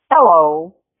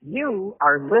You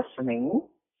are listening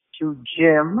to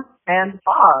Jim and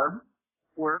Barb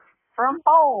Work from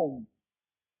Home.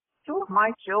 Two of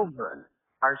my children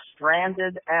are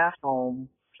stranded at home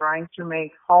trying to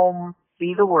make home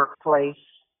be the workplace.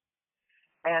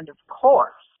 And of course,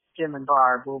 Jim and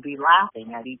Barb will be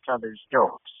laughing at each other's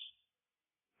jokes.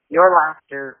 Your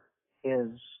laughter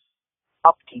is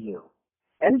up to you.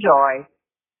 Enjoy.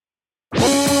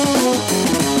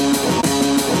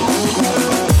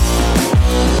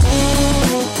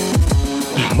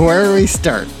 Where do we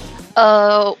start?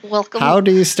 Welcome. How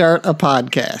do you start a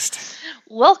podcast?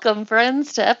 Welcome,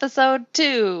 friends, to episode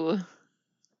 2.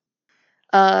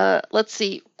 Let's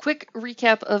see. Quick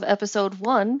recap of episode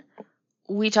 1.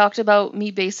 We talked about me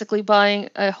basically buying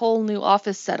a whole new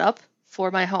office setup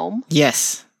for my home.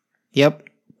 Yes. Yep.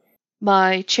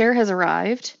 My chair has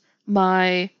arrived.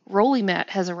 My rolly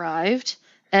mat has arrived.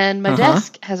 And my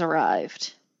desk has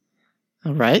arrived.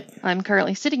 All right. I'm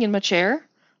currently sitting in my chair.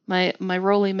 My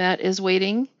rolly mat is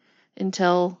waiting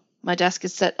until my desk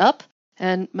is set up,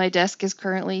 and my desk is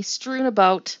currently strewn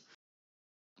about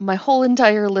my whole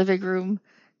entire living room,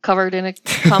 covered in a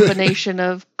combination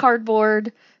of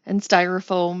cardboard and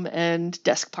styrofoam and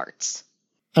desk parts.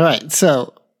 All right.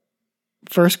 So,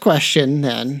 first question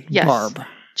then, Yes. Barb.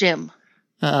 Jim.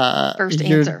 First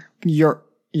answer.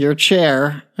 Your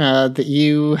chair that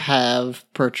you have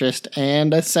purchased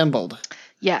and assembled.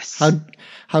 Yes.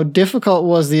 How difficult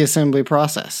was the assembly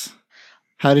process?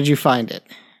 How did you find it?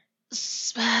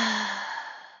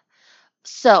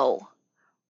 So,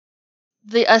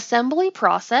 the assembly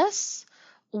process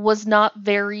was not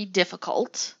very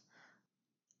difficult.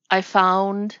 I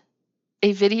found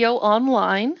a video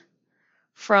online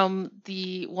from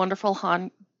the wonderful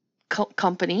Han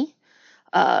company.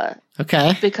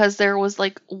 Okay. Because there was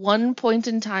like one point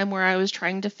in time where I was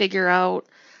trying to figure out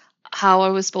how I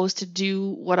was supposed to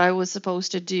do what I was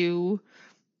supposed to do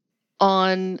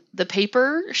on the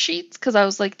paper sheets, because I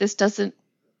was like, this doesn't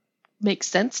make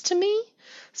sense to me.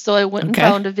 So I went and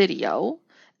found a video,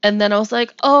 and then I was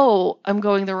like, oh, I'm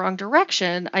going the wrong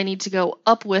direction. I need to go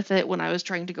up with it when I was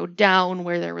trying to go down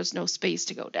where there was no space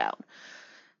to go down,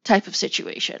 type of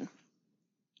situation.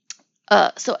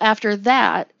 So after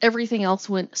that, everything else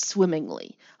went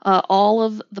swimmingly. All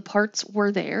of the parts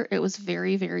were there. It was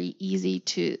very, very easy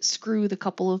to screw the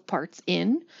couple of parts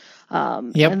in.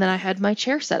 And then I had my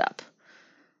chair set up.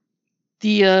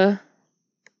 The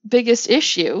biggest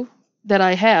issue that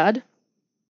I had,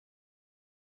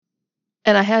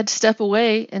 and I had to step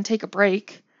away and take a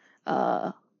break,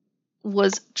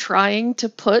 was trying to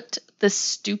put the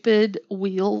stupid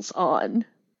wheels on.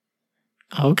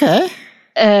 Okay.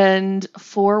 And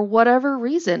for whatever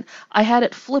reason, I had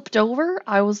it flipped over.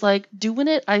 I was like doing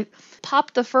it. I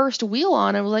popped the first wheel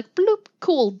on. I was like, bloop,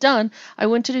 cool, done. I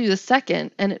went to do the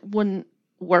second and it wouldn't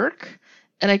work.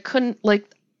 And I couldn't, like,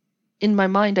 in my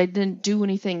mind, I didn't do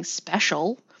anything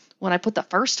special when I put the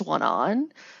first one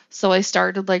on. So I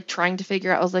started like trying to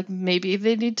figure out, I was like, maybe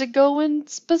they need to go in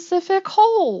specific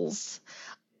holes.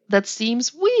 That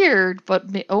seems weird, but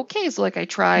okay. So like I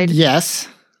tried. Yes.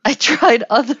 I tried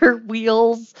other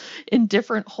wheels in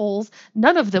different holes.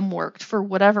 None of them worked for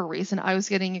whatever reason. I was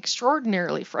getting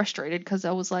extraordinarily frustrated because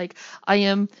I was like, I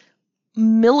am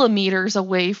millimeters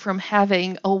away from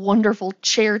having a wonderful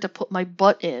chair to put my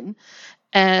butt in.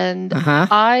 And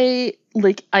I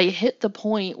hit the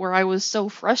point where I was so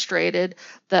frustrated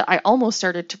that I almost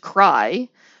started to cry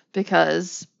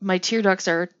because my tear ducts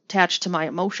are attached to my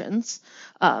emotions.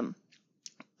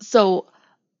 So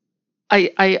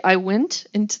I went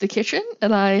into the kitchen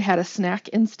and I had a snack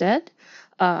instead.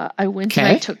 I went and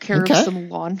I took care of some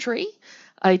laundry.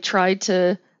 I tried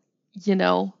to,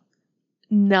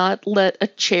 not let a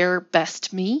chair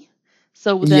best me.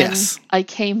 So then I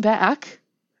came back.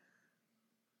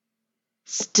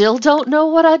 Still don't know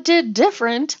what I did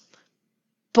different,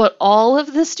 but all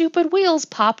of the stupid wheels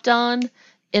popped on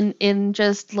in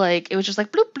just like, it was just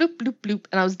like bloop, bloop, bloop, bloop,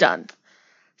 and I was done.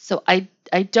 So I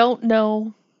don't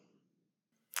know.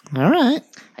 All right.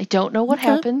 I don't know what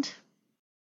happened,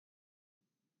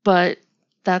 but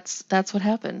that's what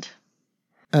happened.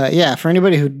 For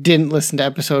anybody who didn't listen to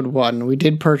episode 1, we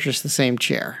did purchase the same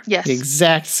chair. Yes. The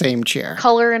exact same chair.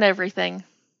 Color and everything.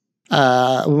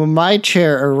 When my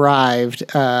chair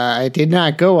arrived, I did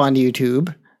not go on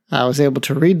YouTube. I was able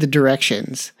to read the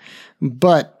directions,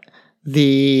 but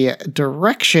the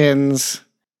directions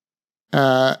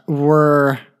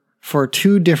were for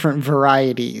 2 different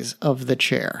varieties of the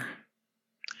chair.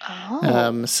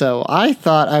 Oh. So I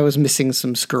thought I was missing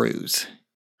some screws.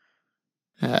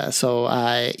 So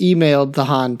I emailed the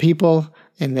Han people,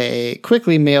 and they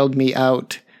quickly mailed me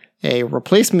out a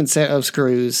replacement set of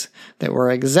screws that were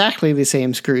exactly the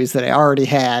same screws that I already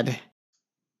had.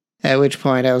 At which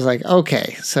point I was like,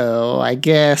 okay, so I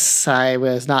guess I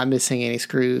was not missing any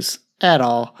screws at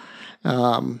all.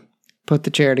 Put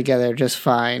the chair together just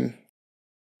fine.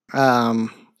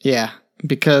 Yeah,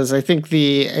 because I think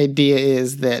the idea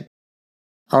is that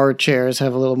our chairs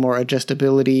have a little more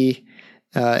adjustability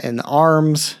in the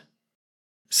arms,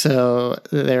 so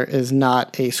there is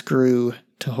not a screw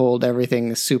to hold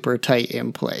everything super tight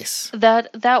in place.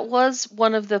 That was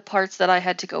one of the parts that I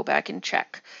had to go back and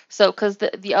check. So, because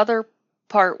the other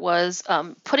part was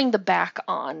putting the back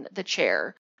on the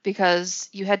chair, because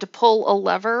you had to pull a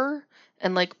lever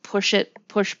and like push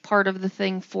part of the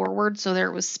thing forward so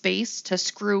there was space to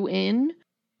screw in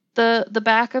the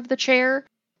back of the chair.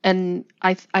 And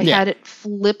I had it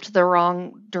flipped the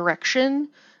wrong direction,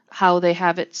 how they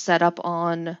have it set up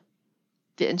on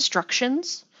the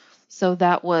instructions. So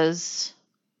that was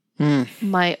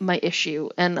my issue.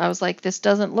 And I was like, this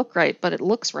doesn't look right, but it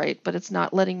looks right, but it's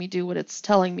not letting me do what it's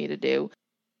telling me to do.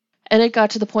 And it got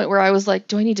to the point where I was like,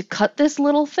 do I need to cut this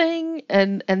little thing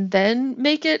and then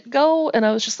make it go? And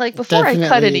I was just like, before I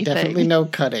cut anything. Definitely no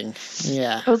cutting.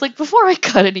 Yeah. I was like, before I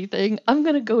cut anything, I'm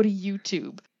going to go to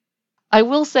YouTube. I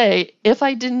will say, if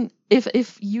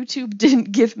YouTube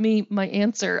didn't give me my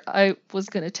answer, I was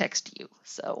going to text you.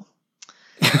 So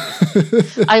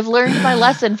I've learned my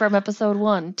lesson from episode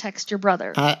 1. Text your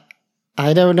brother.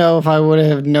 I don't know if I would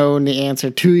have known the answer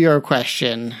to your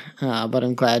question, but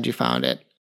I'm glad you found it.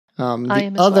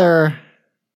 The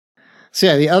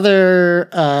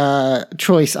other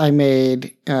choice I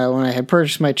made when I had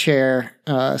purchased my chair,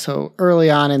 so early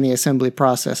on in the assembly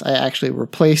process, I actually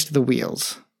replaced the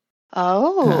wheels.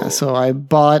 Oh. So I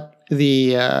bought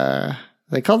the,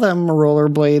 they call them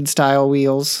rollerblade style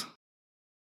wheels.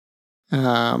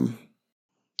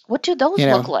 What do those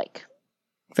look like?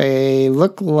 They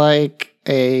look like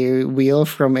a wheel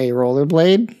from a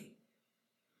rollerblade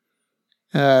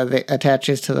that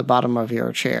attaches to the bottom of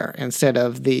your chair instead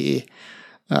of the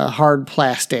hard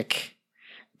plastic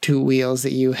 2 wheels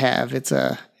that you have. It's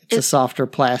a softer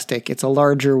plastic. It's a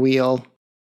larger wheel.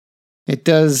 It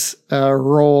does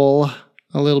roll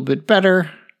a little bit better.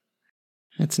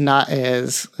 It's not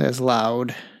as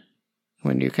loud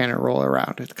when you kind of roll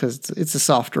around it because it's a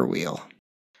softer wheel.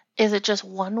 Is it just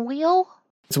one wheel?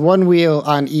 It's one wheel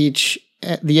on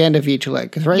at the end of each leg.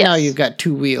 Because now you've got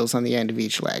 2 wheels on the end of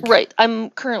each leg. Right.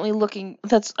 I'm currently looking.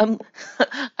 I'm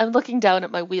looking down at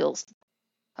my wheels.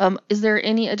 Is there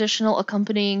any additional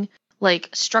accompanying like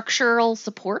structural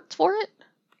support for it?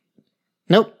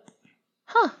 Nope.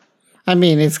 Huh. I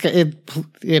mean,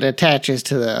 it attaches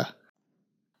to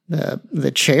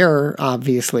the chair,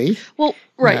 obviously. Well,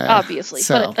 right, obviously.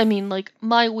 So. But I mean, like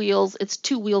my wheels, it's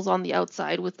 2 wheels on the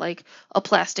outside with like a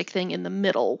plastic thing in the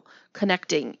middle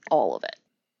connecting all of it.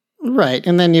 Right,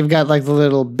 and then you've got like the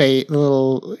little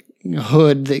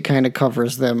hood that kind of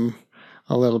covers them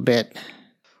a little bit.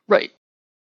 Right.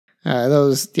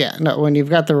 When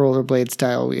you've got the rollerblade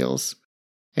style wheels,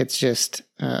 it's just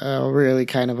really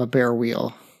kind of a bare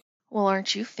wheel. Well,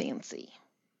 aren't you fancy?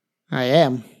 I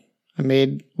am.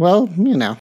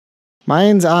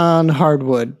 Mine's on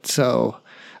hardwood, so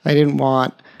I didn't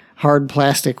want hard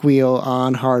plastic wheel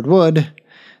on hardwood.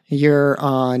 You're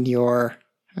on your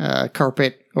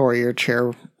carpet or your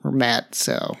chair or mat,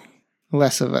 so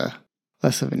less of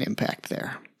an impact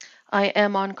there. I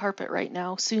am on carpet right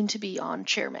now, soon to be on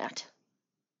chair mat.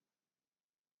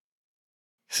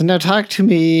 So now talk to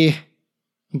me,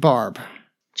 Barb.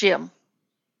 Jim.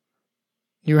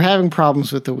 You were having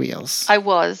problems with the wheels. I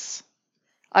was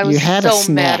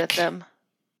so mad at them.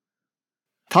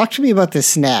 Talk to me about this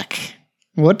snack.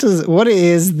 What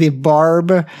is the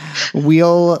Barb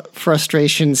wheel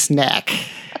frustration snack?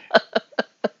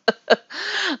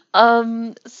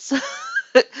 So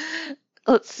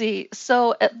let's see.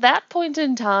 So at that point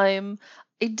in time,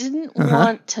 I didn't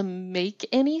want to make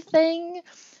anything.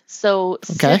 So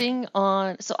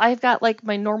so I've got like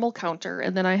my normal counter,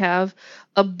 and then I have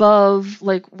above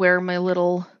like where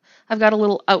I've got a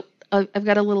little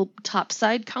top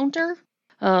side counter.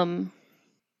 I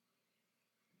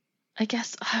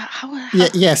guess how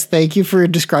yes, thank you for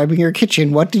describing your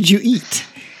kitchen. What did you eat?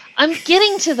 I'm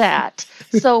getting to that.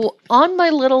 So on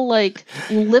my little like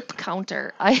lip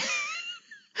counter, I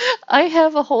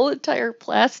have a whole entire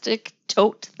plastic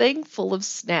tote thing full of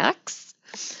snacks.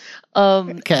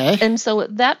 Okay. And so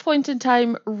at that point in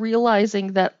time,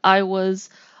 realizing that I was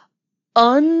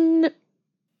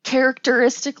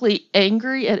uncharacteristically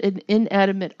angry at an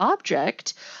inanimate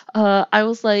object, I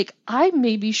was like, I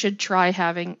maybe should try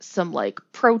having some like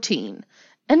protein.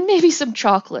 and maybe some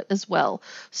chocolate as well.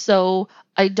 So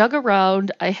I dug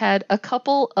around. I had a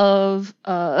couple of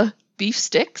beef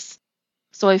sticks.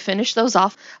 So I finished those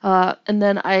off. And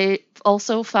then I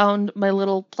also found my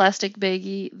little plastic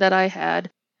baggie that I had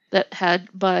that had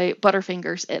my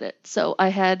Butterfingers in it. So I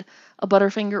had a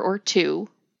Butterfinger or two.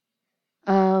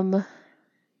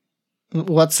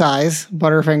 What size?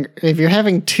 Butterfinger. If you're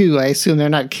having two, I assume they're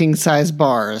not king size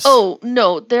bars. Oh,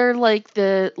 no, they're like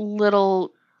the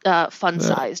little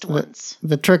fun-sized ones.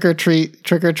 The trick or treat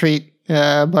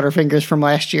Butterfingers from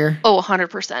last year. Oh,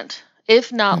 100%.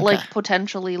 If not, Okay. like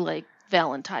potentially like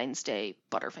Valentine's Day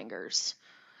Butterfingers.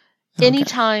 Okay.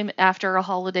 Anytime after a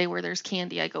holiday where there's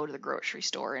candy, I go to the grocery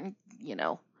store and,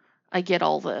 I get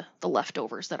all the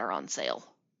leftovers that are on sale.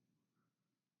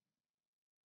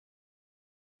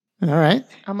 All right.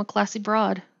 I'm a classy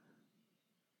broad.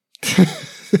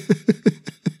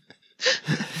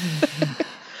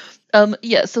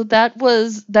 Yeah, so that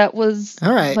was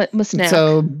All right. my snack.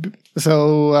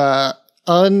 So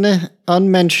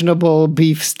unmentionable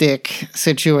beef stick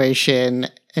situation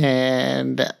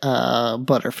and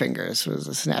Butterfingers was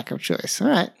a snack of choice. All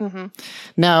right. Mm-hmm.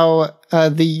 Now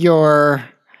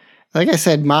like I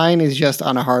said, mine is just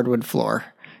on a hardwood floor.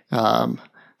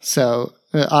 So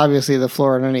obviously the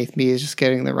floor underneath me is just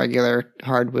getting the regular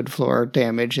hardwood floor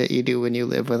damage that you do when you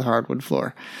live with hardwood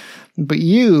floor. But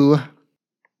you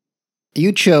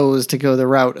chose to go the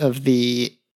route of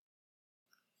the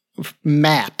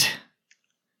mat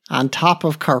on top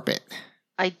of carpet.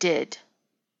 I did.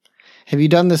 Have you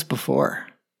done this before?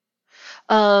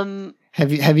 Um,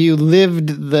 Have you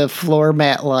lived the floor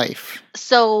mat life?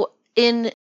 So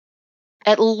in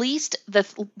at least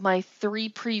my 3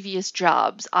 previous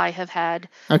jobs, I have had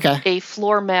a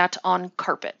floor mat on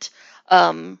carpet.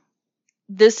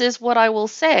 This is what I will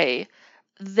say.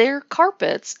 Their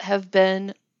carpets have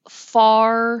been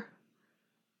far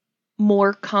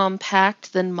more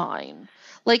compact than mine.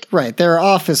 Right, they're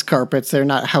office carpets, they're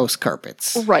not house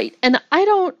carpets. Right. And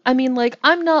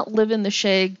I'm not living the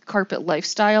shag carpet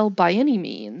lifestyle by any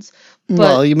means. But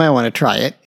well, you might want to try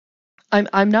it.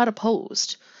 I'm not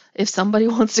opposed. If somebody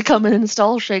wants to come and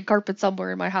install shag carpet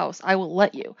somewhere in my house, I will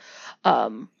let you.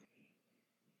 But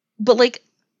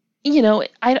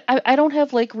I don't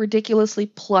have ridiculously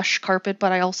plush carpet,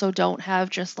 but I also don't have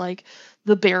just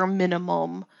the bare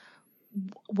minimum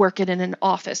working in an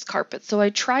office carpet. So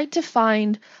I tried to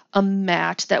find a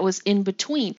mat that was in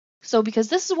between. So because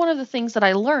this is one of the things that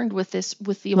I learned with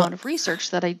the amount of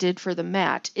research that I did for the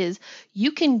mat is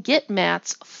you can get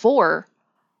mats for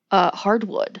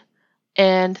hardwood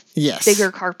and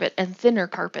bigger carpet and thinner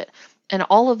carpet and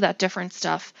all of that different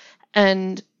stuff.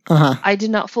 And I did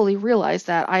not fully realize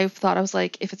that. I thought I was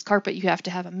if it's carpet, you have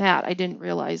to have a mat. I didn't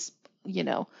realize,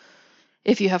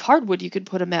 if you have hardwood, you could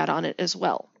put a mat on it as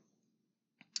well.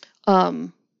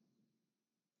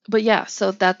 But yeah,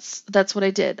 so that's what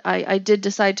I did. I did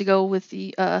decide to go with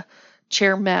the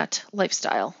chair mat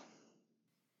lifestyle.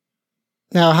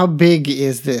 Now, how big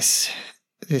is this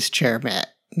chair mat?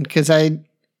 Because I've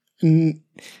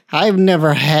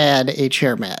never had a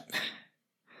chair mat.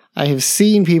 I have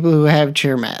seen people who have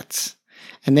chair mats,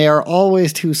 and they are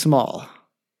always too small.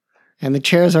 And the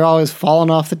chairs are always falling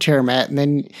off the chair mat, and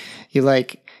then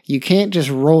you can't just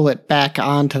roll it back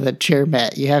onto the chair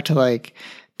mat. You have to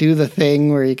do the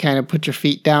thing where you kind of put your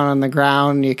feet down on the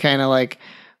ground, and you kind of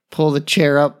pull the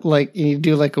chair up, you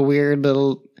do a weird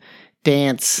little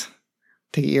dance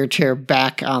to get your chair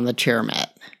back on the chair mat.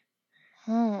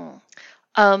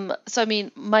 So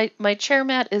my chair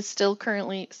mat is still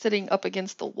currently sitting up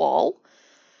against the wall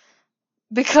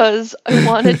because I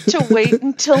wanted to wait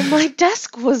until my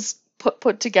desk was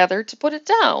put together to put it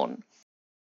down.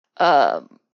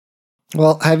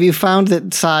 Well, have you found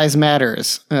that size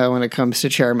matters when it comes to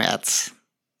chair mats?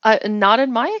 Not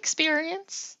in my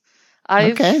experience.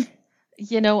 I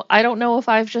don't know if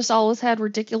I've just always had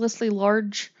ridiculously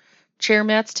large chair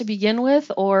mats to begin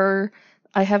with, or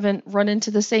I haven't run into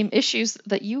the same issues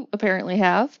that you apparently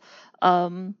have.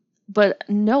 But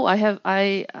no,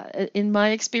 in my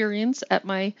experience at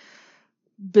my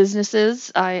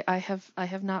businesses, I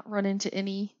have not run into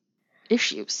any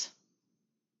issues.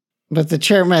 But the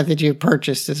chair mat that you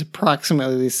purchased is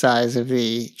approximately the size of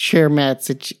the chair mats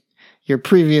that your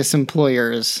previous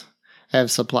employers have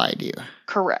supplied you.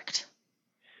 Correct.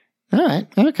 All right.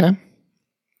 Okay.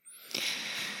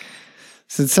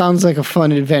 So it sounds like a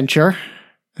fun adventure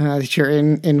that you're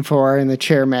in for in the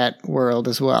chair mat world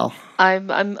as well.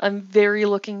 I'm very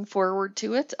looking forward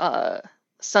to it.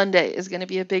 Sunday is going to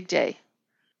be a big day.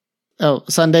 Oh,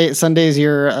 Sunday's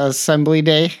your assembly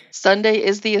day? Sunday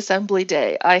is the assembly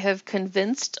day. I have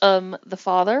convinced the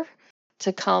father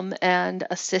to come and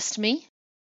assist me.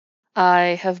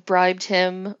 I have bribed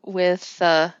him with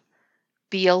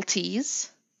BLTs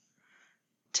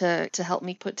to help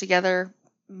me put together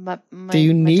my Do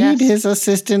you my need desk. his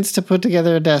assistance to put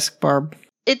together a desk, Barb?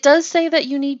 It does say that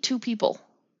you need 2 people.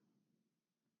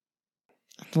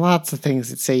 Lots of things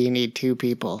that say you need 2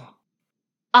 people.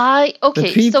 Okay,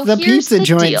 so The here's pizza the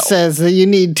joint deal. says that you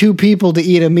need 2 people to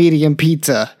eat a medium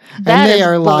pizza. That And they is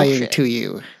are lying bullshit. to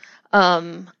you.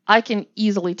 I can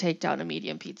easily take down a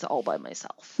medium pizza all by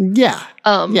myself. Yeah.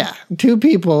 Yeah. 2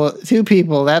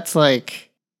 people, that's like,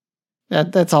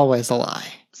 that's always a lie.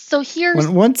 So here's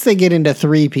Once they get into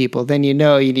 3 people, then you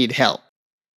know you need help.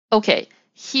 okay,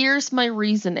 here's my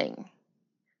reasoning.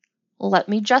 Let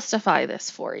me justify this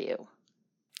for you.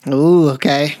 Ooh,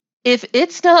 okay. If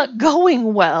it's not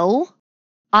going well,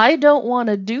 I don't want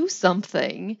to do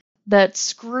something that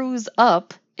screws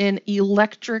up an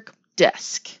electric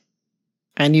desk.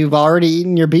 And you've already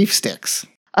eaten your beef sticks.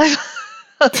 I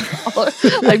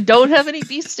don't have any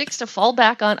beef sticks to fall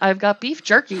back on. I've got beef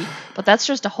jerky, but that's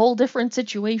just a whole different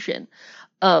situation.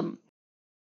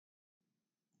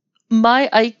 My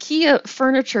IKEA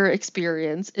furniture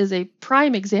experience is a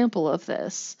prime example of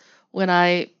this. When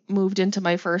I moved into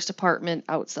my first apartment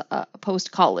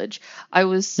post college, I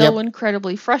was so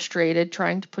incredibly frustrated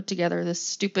trying to put together this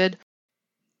stupid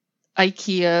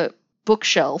IKEA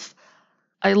bookshelf.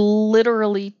 I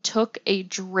literally took a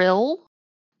drill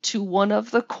to one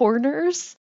of the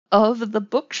corners of the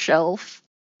bookshelf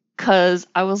because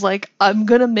I was like, I'm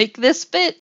gonna make this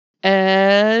fit,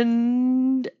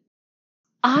 and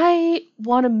I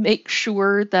want to make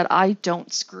sure that I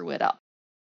don't screw it up.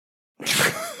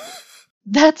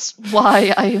 That's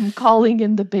why I am calling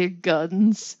in the big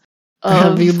guns.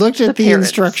 Have you looked at the parents.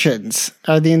 instructions?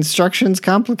 Are the instructions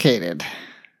complicated?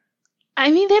 I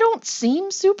mean, they don't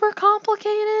seem super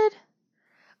complicated,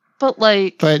 but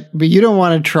like... But you don't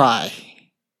want to try.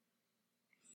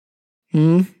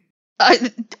 No,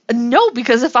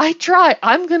 because if I try,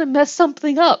 I'm going to mess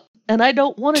something up. And I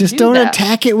don't want to do that. Just don't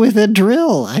attack it with a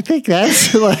drill. I think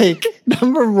that's like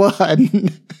number 1.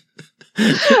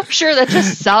 I'm sure that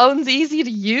just sounds easy to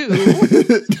you.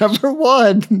 Number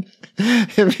 1,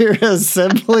 if you're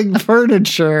assembling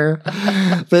furniture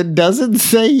that doesn't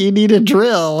say you need a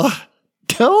drill,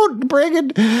 don't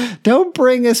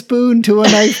bring a spoon to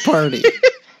a knife party.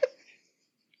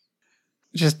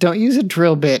 Just don't use a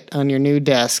drill bit on your new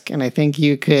desk, and I think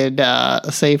you could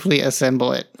safely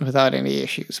assemble it without any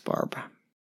issues, Barb.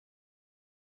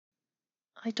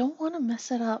 I don't want to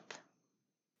mess it up.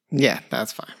 Yeah,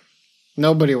 that's fine.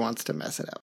 Nobody wants to mess it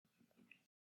up.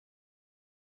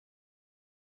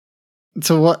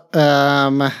 So what,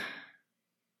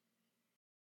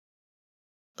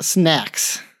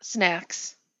 snacks.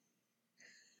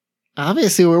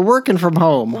 Obviously, we're working from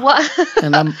home. What?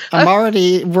 And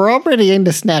we're already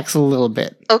into snacks a little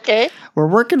bit. Okay. We're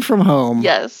working from home.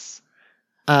 Yes.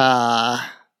 I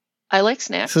like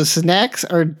snacks. So snacks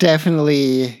are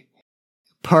definitely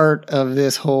part of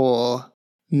this whole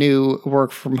new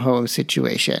work from home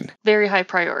situation. Very high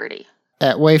priority.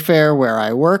 At Wayfair, where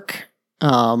I work,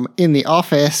 in the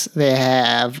office, they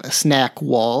have snack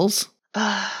walls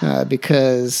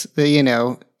because,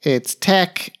 it's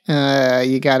tech.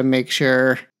 You got to make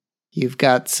sure you've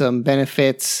got some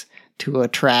benefits to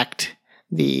attract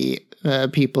the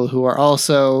people who are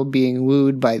also being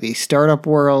wooed by the startup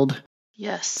world.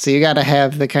 Yes. So you got to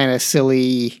have the kind of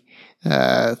silly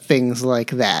things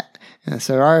like that.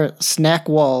 So there are snack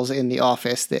walls in the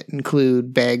office that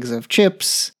include bags of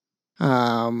chips,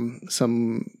 some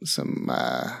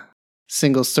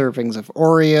single servings of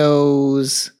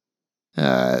Oreos,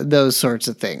 those sorts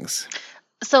of things.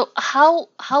 So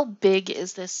how big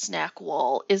is this snack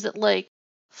wall? Is it like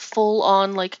full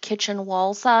on like kitchen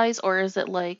wall size, or is it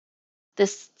like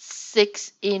this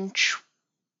 6-inch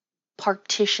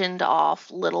partitioned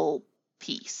off little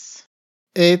piece?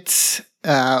 It's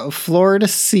floor to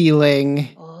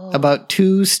ceiling, about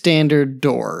 2 standard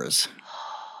doors.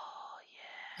 Oh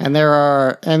yeah. And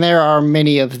there are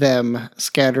many of them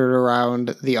scattered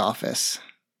around the office.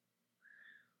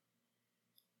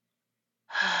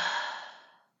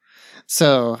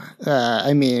 So,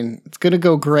 it's going to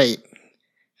go great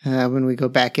when we go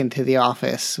back into the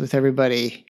office with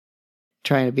everybody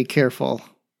trying to be careful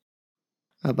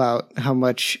about how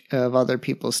much of other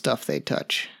people's stuff they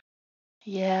touch.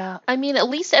 Yeah. At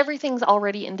least everything's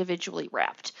already individually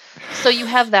wrapped. So you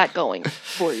have that going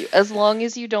for you. As long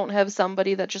as you don't have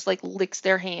somebody that just like licks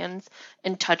their hands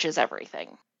and touches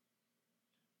everything.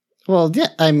 Well, yeah,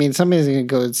 somebody's going to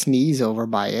go and sneeze over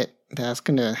by it. That's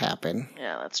going to happen.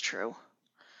 Yeah, that's true.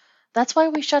 That's why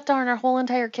we shut down our whole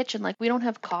entire kitchen. Like, we don't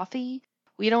have coffee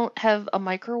we don't have a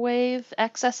microwave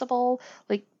accessible.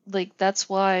 Like that's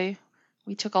why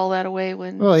we took all that away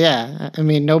when. Well, yeah. I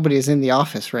mean, nobody's in the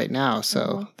office right now, so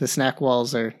Mhm. the snack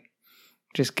walls are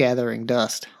just gathering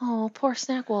dust. Oh, poor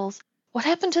snack walls. What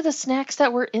happened to the snacks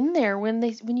that were in there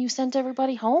when you sent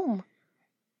everybody home?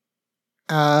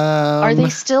 Are they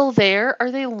still there?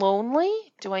 Are they lonely?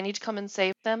 Do I need to come and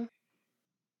save them?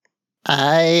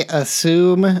 I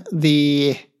assume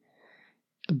the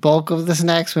bulk of the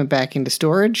snacks went back into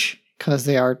storage because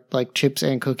they are like chips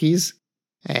and cookies,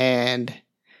 and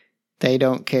they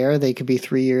don't care. They could be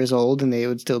 3 years old and they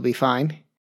would still be fine.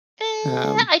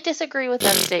 I disagree with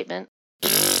that statement.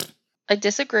 I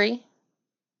disagree.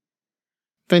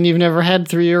 Then you've never had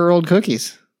 3-year-old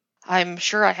cookies. I'm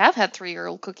sure I have had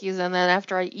 3-year-old cookies, and then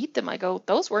after I eat them, I go,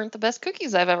 those weren't the best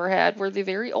cookies I've ever had. Were they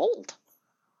very old?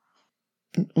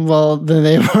 Well, then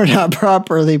they were not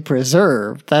properly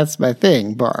preserved. That's my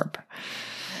thing, Barb.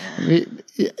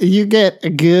 You get a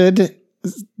good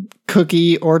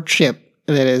cookie or chip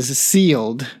that is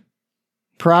sealed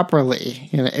properly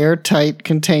in an airtight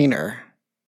container.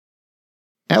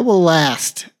 That will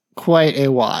last quite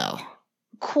a while.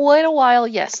 Quite a while,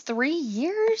 yes. 3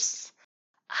 years?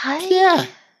 Yeah,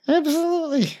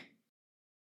 absolutely.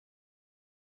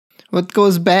 What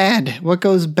goes bad? What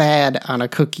goes bad on a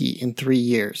cookie in 3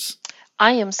 years?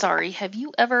 I am sorry. Have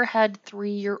you ever had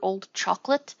 3-year-old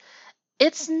chocolate?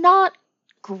 It's not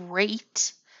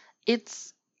great.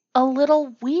 It's a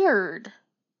little weird.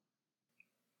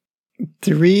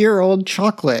 3-year-old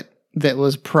chocolate that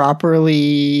was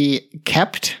properly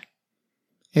kept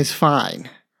is fine.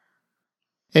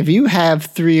 If you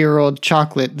have 3-year-old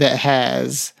chocolate that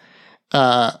has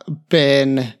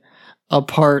been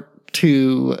apart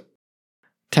to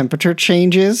temperature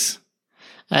changes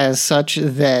as such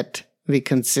that the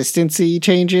consistency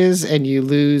changes and you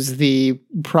lose the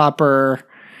proper,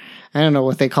 I don't know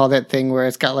what they call that thing where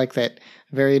it's got like that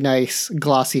very nice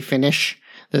glossy finish.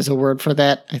 There's a word for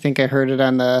that. I think I heard it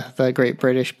on the Great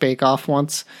British Bake Off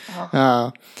once.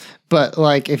 Oh. But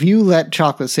like if you let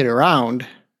chocolate sit around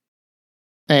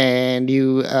and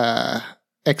you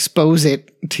expose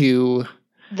it to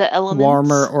the elements,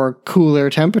 warmer or cooler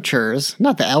temperatures,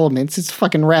 not the elements, it's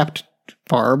fucking wrapped,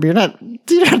 Barb. You're not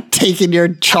taking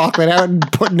your chocolate out and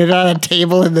putting it on a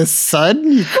table in the sun,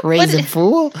 you crazy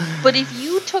fool. But if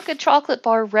you took a chocolate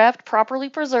bar wrapped, properly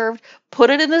preserved, put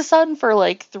it in the sun for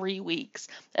like 3 weeks,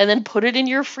 and then put it in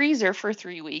your freezer for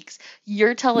 3 weeks,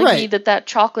 you're telling me that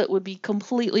chocolate would be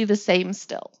completely the same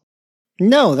still.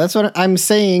 No, that's what I'm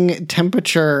saying.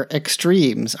 Temperature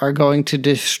extremes are going to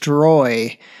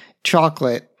destroy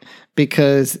chocolate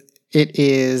because it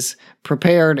is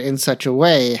prepared in such a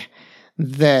way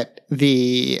that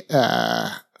the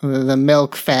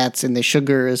milk fats and the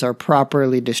sugars are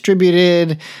properly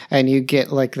distributed, and you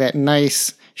get like that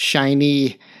nice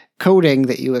shiny coating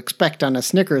that you expect on a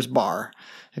Snickers bar.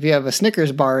 If you have a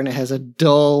Snickers bar and it has a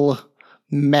dull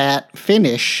matte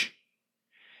finish,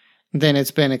 then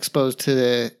it's been exposed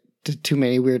to too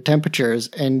many weird temperatures,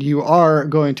 and you are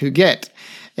going to get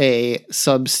a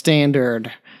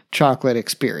substandard chocolate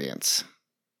experience.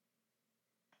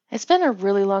 It's been a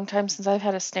really long time since I've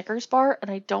had a Snickers bar, and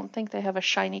I don't think they have a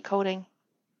shiny coating.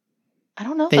 I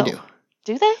don't know. They do.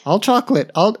 Do they?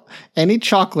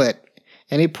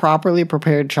 Any properly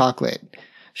prepared chocolate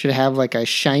should have like a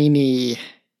shiny,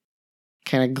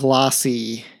 kind of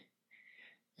glossy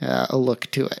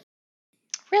look to it.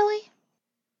 Really?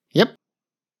 Yep.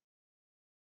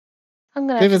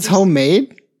 If it's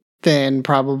homemade, then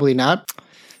probably not.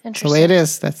 That's the way it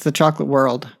is. That's the chocolate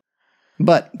world.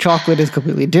 But chocolate is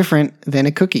completely different than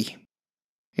a cookie.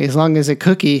 As long as a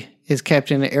cookie is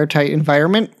kept in an airtight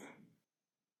environment,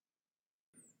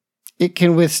 it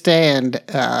can withstand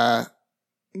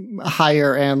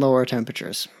higher and lower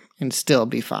temperatures and still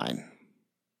be fine.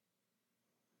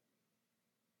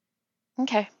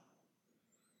 Okay.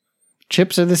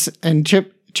 Chips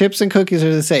and cookies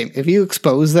are the same. If you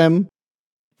expose them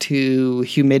to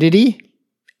humidity,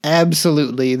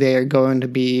 absolutely they are going to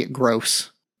be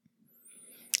gross.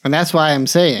 And that's why I'm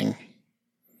saying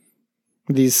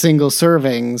these single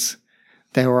servings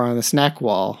that were on the snack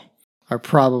wall are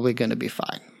probably going to be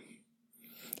fine.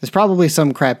 There's probably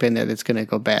some crap in there that's going to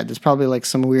go bad. There's probably like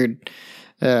some weird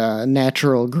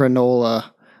natural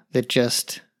granola that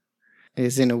just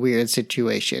is in a weird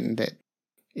situation that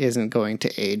isn't going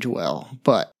to age well.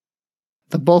 But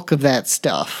the bulk of that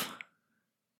stuff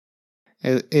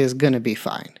is going to be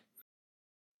fine.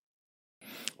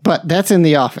 But that's in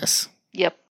the office.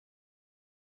 Yep.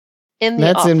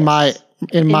 That's in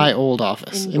my old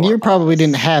office. And you probably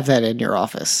didn't have that in your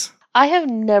office. I have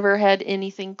never had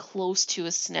anything close to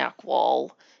a snack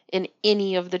wall in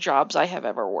any of the jobs I have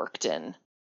ever worked in.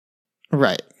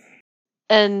 Right.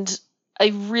 And I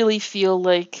really feel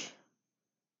like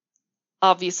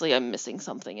obviously I'm missing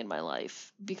something in my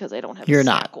life because I don't have You're a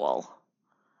not. snack wall.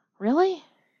 Really?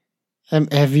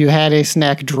 Have you had a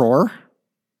snack drawer?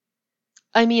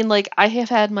 I mean, like, I have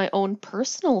had my own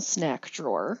personal snack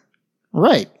drawer.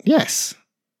 Right. Yes.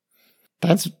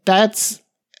 That's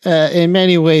in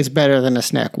many ways better than a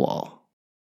snack wall.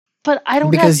 But I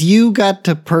don't Because have... you got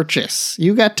to purchase.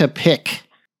 You got to pick.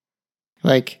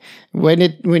 Like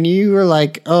when you were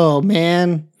like, "Oh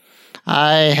man,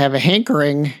 I have a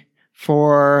hankering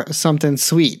for something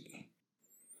sweet."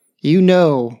 You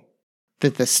know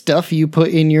that the stuff you put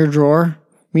in your drawer,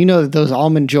 you know that those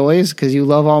Almond Joys, because you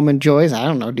love Almond Joys. I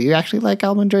don't know. Do you actually like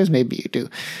Almond Joys? Maybe you do.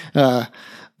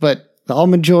 But the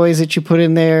Almond Joys that you put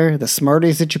in there, the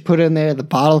Smarties that you put in there, the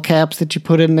bottle caps that you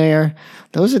put in there,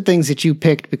 those are things that you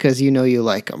picked because you know you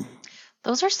like them.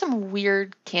 Those are some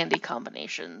weird candy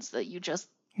combinations that you just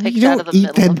picked You out don't of the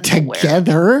eat middle them of nowhere.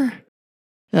 together.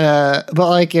 But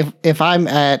like if I'm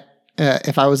at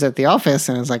if I was at the office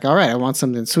and I was like, all right, I want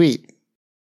something sweet,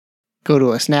 go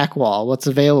to a snack wall. What's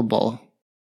available?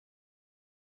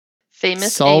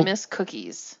 Famous Salt. Amos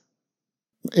cookies.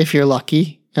 If you're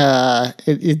lucky.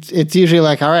 It's usually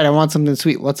like, all right, I want something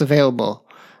sweet. What's available?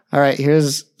 All right,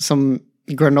 here's some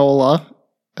granola.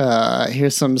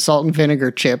 Here's some salt and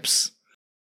vinegar chips.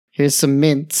 Here's some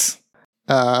mints.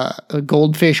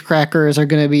 Goldfish crackers are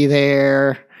going to be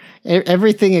there.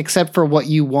 Everything except for what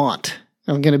you want.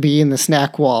 I'm going to be in the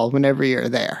snack wall whenever you're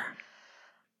there.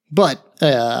 But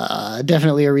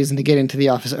definitely a reason to get into the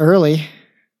office early,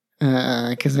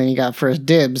 because then you got first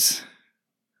dibs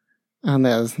on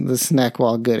the snack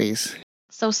wall goodies.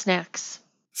 So snacks.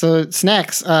 So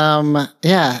snacks,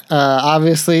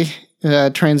 obviously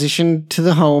transition to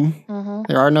the home. Mm-hmm.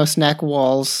 There are no snack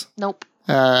walls. Nope.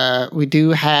 We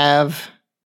do have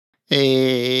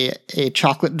a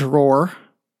chocolate drawer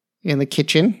in the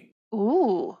kitchen.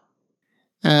 Ooh.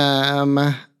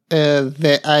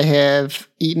 That I have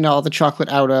eaten all the chocolate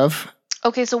out of.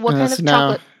 Okay, so what kind of so now-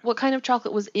 chocolate? What kind of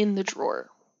chocolate was in the drawer?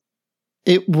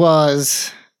 It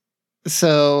was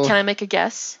so. Can I make a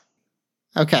guess?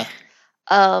 Okay.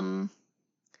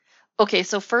 Okay,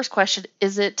 so first question,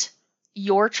 is it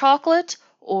your chocolate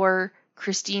or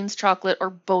Christine's chocolate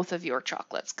or both of your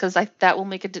chocolates? Cuz that will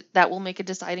make a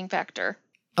deciding factor.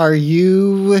 Are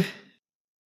you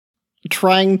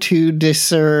trying to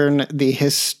discern the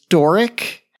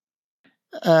historic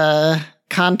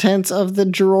contents of the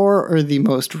drawer or the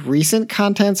most recent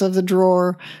contents of the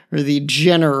drawer or the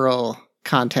general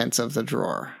contents of the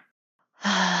drawer?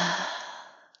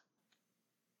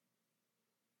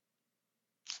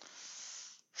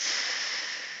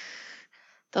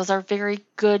 Those are very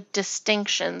good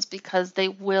distinctions because they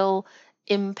will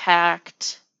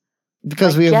impact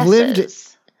Because my we have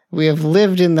guesses.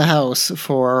 lived in the house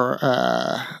for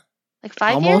Like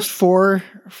 5 almost years? 4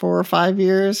 or 5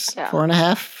 years, Yeah.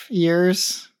 4.5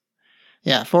 years.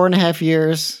 Yeah, 4.5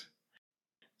 years.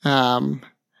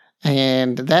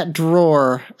 And that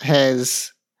drawer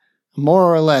has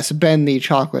more or less been the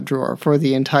chocolate drawer for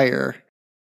the entire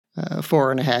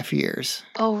 4.5 years.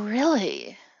 Oh,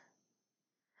 really?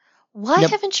 Why Yep.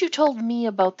 haven't you told me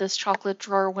about this chocolate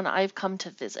drawer when I've come to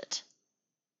visit?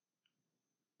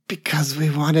 Because we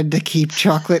wanted to keep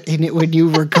chocolate in it when you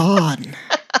were gone.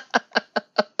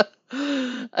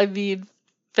 I mean,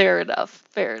 fair enough.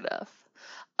 Fair enough.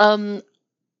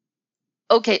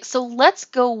 Okay, so let's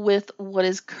go with what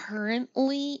is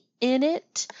currently in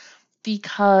it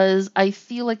because I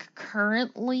feel like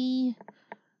currently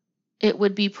it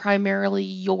would be primarily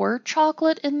your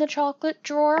chocolate in the chocolate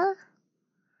drawer.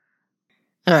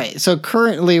 All right, so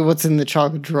currently what's in the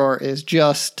chocolate drawer is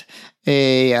just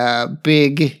a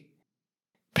big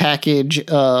package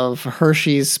of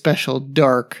Hershey's Special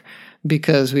Dark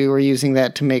because we were using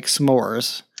that to make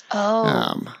s'mores.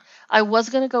 Oh. I was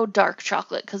going to go dark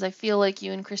chocolate because I feel like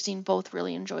you and Christine both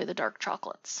really enjoy the dark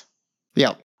chocolates.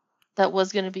 Yep. That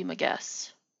was going to be my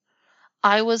guess.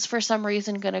 I was, for some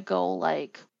reason, going to go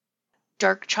like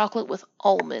dark chocolate with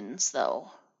almonds, though.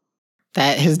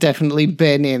 That has definitely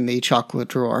been in the chocolate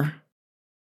drawer.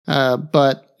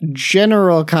 But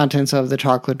general contents of the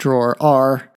chocolate drawer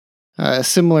are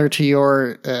similar to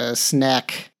your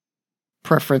snack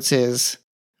preferences,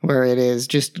 where it is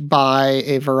just buy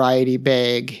a variety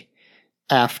bag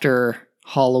after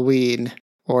Halloween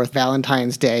or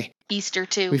Valentine's Day. Easter,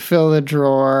 too. We fill the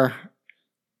drawer.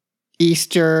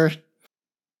 Easter.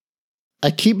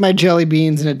 I keep my jelly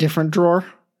beans in a different drawer.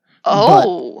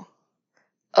 Oh,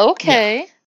 okay. Yeah.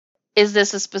 Is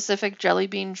this a specific jelly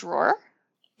bean drawer?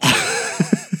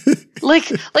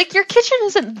 Like your kitchen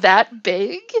isn't that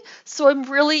big, so I'm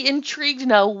really intrigued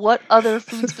now. What other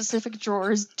food specific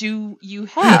drawers do you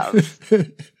have?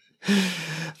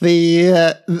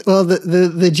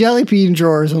 The jelly bean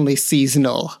drawer is only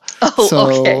seasonal. Oh,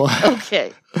 so,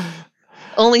 okay.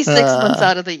 Only 6 months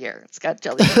out of the year. It's got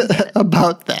jelly beans in it.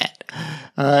 About that.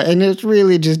 And it's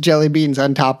really just jelly beans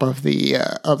on top of the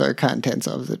other contents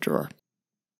of the drawer.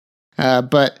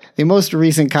 But the most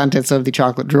recent contents of the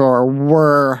chocolate drawer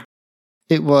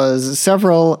was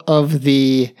several of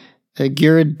the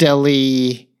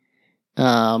Ghirardelli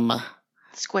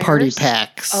Squares? party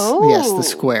packs. Oh. Yes, the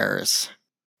squares.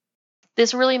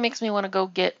 This really makes me want to go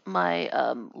get my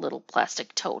little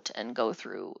plastic tote and go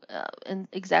through and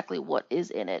exactly what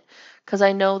is in it. Because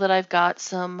I know that I've got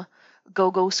some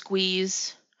Go-Go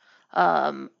Squeeze.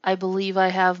 I believe I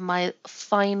have my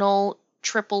final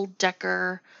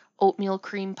triple-decker oatmeal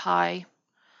cream pie.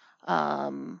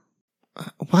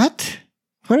 What?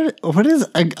 What is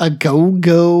a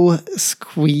Go-Go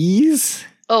Squeeze?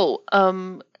 Oh,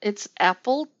 it's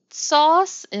apple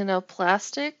sauce in a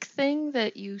plastic thing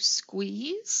that you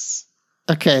squeeze.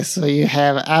 Okay, so you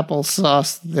have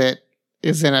applesauce that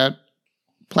is in a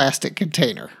plastic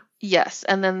container. Yes,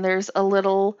 and then there's a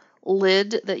little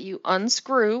lid that you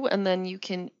unscrew, and then you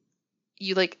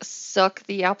like suck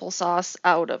the applesauce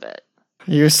out of it.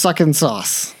 You're sucking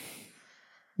sauce.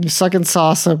 You're sucking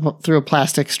sauce through a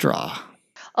plastic straw.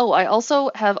 Oh, I also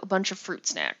have a bunch of fruit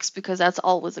snacks because that's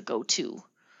always a go-to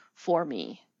for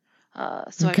me.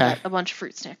 So Okay. I've got a bunch of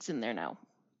fruit snacks in there now.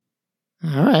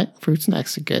 All right, fruit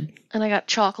snacks are good. And I got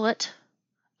chocolate.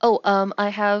 Oh, I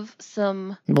have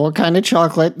some... What kind of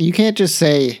chocolate? You can't just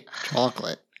say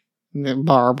chocolate.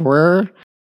 Barb,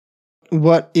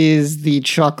 what is the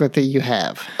chocolate that you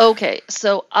have? Okay,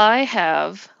 so I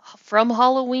have from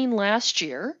Halloween last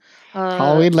year.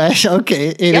 Halloween last year? Okay,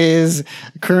 it is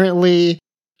currently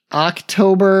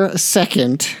October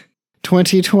 2nd,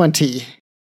 2020,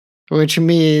 which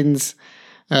means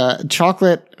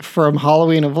chocolate from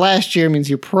Halloween of last year means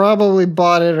you probably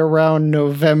bought it around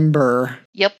November.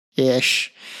 Yep.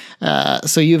 Ish.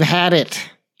 So you've had it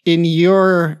in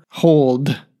your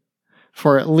hold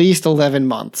for at least 11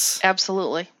 months.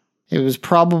 Absolutely. It was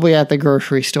probably at the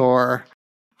grocery store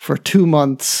for 2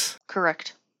 months.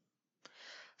 Correct.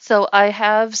 So I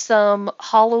have some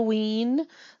Halloween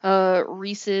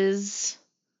Reese's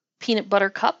peanut butter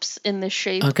cups in the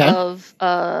shape of...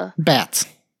 Bats.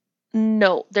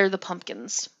 No, they're the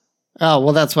pumpkins. Oh,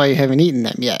 well, that's why you haven't eaten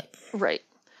them yet. Right.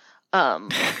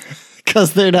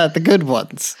 Because they're not the good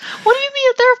ones. What do you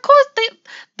mean? They're, of course,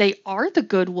 they are the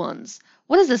good ones.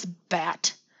 What is this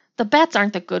bat? The bats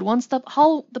aren't the good ones. The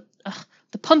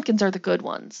pumpkins are the good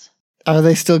ones. Are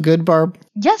they still good, Barb?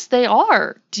 Yes, they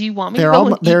are. Do you want me to go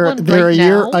and eat one right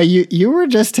now? You were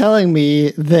just telling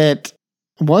me that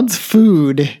once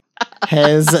food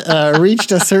has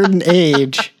reached a certain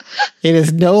age, it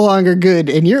is no longer good,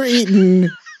 and you're eating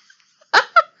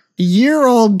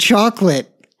year-old chocolate.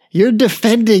 You're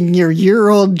defending your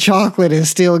year-old chocolate is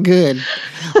still good,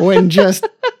 when just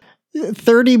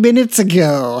 30 minutes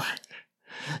ago,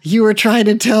 you were trying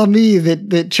to tell me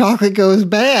that chocolate goes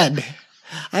bad.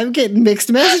 I'm getting mixed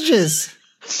messages.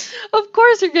 Of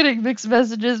course you're getting mixed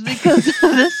messages because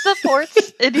this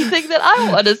supports anything that I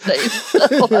want to say, so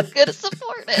I'm going to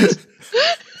support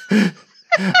it.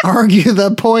 Argue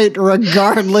the point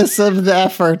regardless of the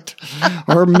effort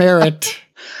or merit.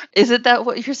 Isn't that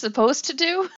what you're supposed to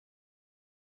do?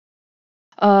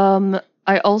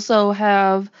 I also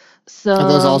have some... Are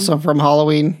those also from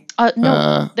Halloween?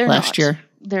 No, they're last not. year?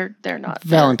 They're not.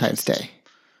 Valentine's Day.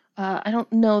 I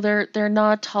don't know. They're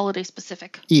not holiday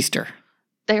specific. Easter.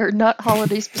 They are not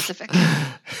holiday specific.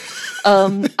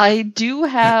 I do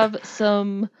have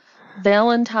some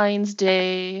Valentine's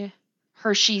Day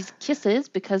Hershey's Kisses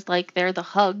because, like, they're the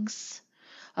hugs.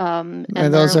 And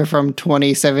those are from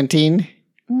 2017?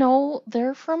 No,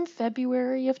 they're from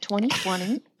February of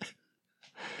 2020.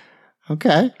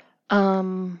 Okay.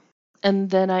 And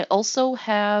then I also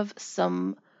have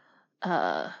some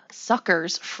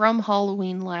suckers from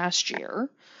Halloween last year.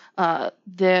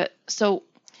 So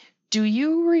do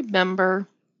you remember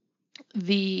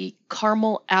the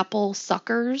caramel apple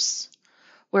suckers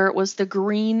where it was the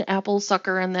green apple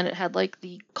sucker and then it had like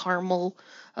the caramel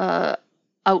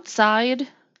outside?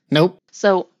 Nope.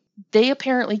 So they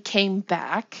apparently came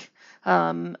back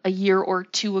a year or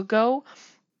two ago.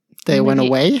 They went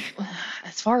away?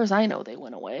 As far as I know, they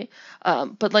went away.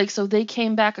 But like, so they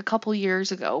came back a couple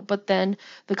years ago, but then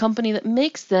the company that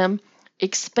makes them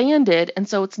expanded. And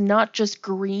so it's not just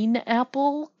green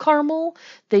apple caramel.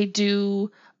 They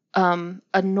do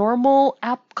a normal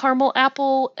caramel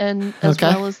apple, and as Okay.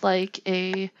 well as like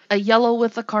a yellow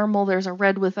with the caramel. There's a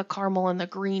red with the caramel and the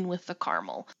green with the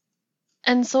caramel.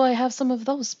 And so I have some of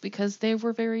those because they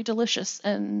were very delicious.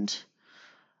 And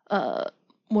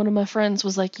one of my friends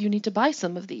was like, "You need to buy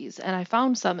some of these," and I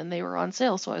found some and they were on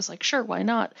sale. So I was like, "Sure, why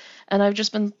not?" And I've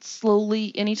just been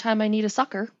slowly, anytime I need a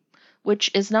sucker,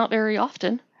 which is not very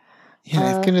often. Yeah,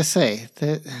 I was gonna say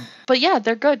that. But yeah,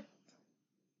 they're good.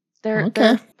 Okay.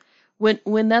 They're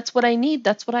when that's what I need,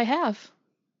 that's what I have.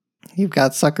 You've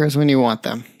got suckers when you want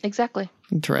them. Exactly.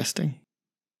 Interesting.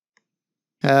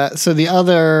 So the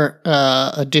other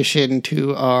addition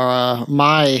to our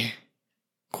my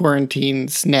quarantine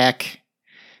snack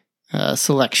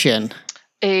selection.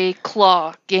 A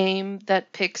claw game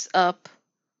that picks up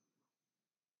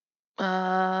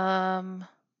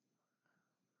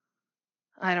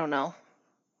I don't know.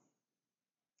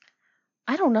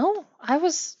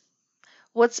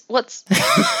 What's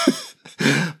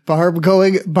Barb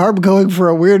going for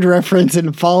a weird reference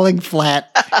and falling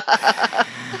flat.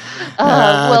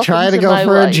 Trying to go my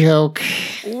for a life. joke.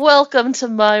 Welcome to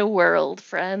my world,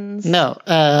 friends. No,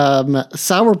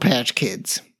 Sour Patch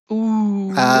Kids.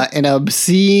 Ooh. An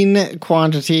obscene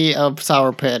quantity of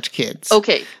Sour Patch Kids.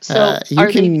 Okay, so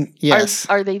yes.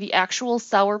 Are they the actual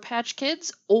Sour Patch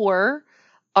Kids, or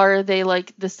are they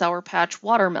like the Sour Patch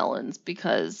watermelons?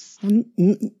 Because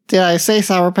Did I say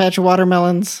Sour Patch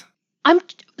watermelons?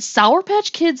 Sour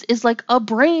Patch Kids is like a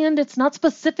brand. It's not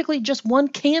specifically just one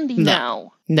candy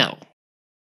now. No.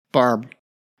 Barb.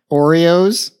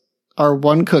 Oreos are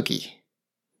one cookie.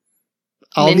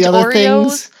 All Mint the other Oreos?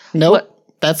 things. Nope. What?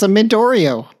 That's a mint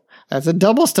Oreo. That's a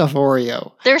double stuff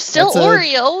Oreo. They're still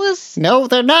Oreos. No,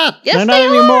 they're not. Yes, they're not they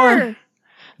anymore. are.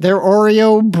 They're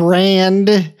Oreo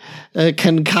brand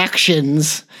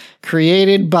concoctions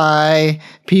created by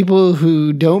people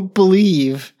who don't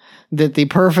believe that the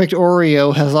perfect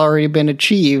Oreo has already been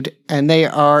achieved, and they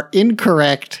are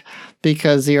incorrect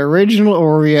because the original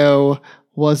Oreo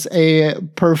was a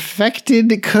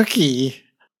perfected cookie.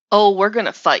 Oh, we're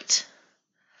gonna fight.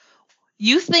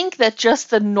 You think that just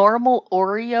the normal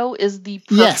Oreo is the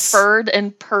preferred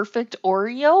and perfect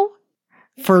Oreo?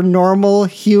 For normal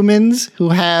humans who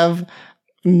have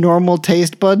normal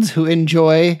taste buds, who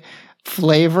enjoy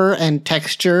flavor and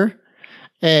texture,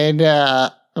 and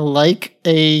like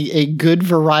a good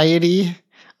variety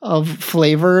of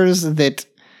flavors that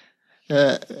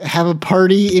have a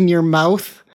party in your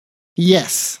mouth,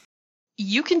 yes.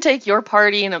 You can take your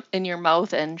party in your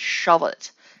mouth and shove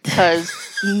it. Because,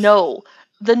 no,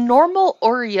 the normal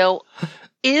Oreo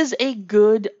is a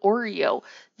good Oreo.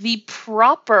 The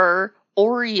proper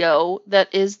Oreo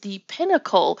that is the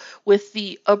pinnacle with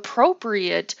the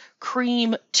appropriate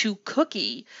cream to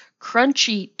cookie,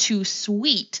 crunchy to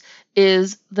sweet,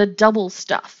 is the double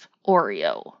stuff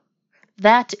Oreo.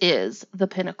 That is the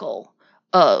pinnacle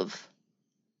of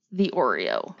the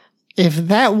Oreo. If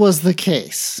that was the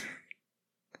case,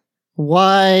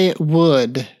 why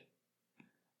would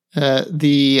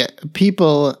the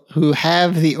people who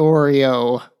have the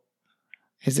Oreo,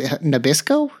 is it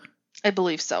Nabisco? I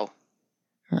believe so.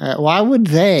 Why would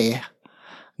they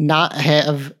not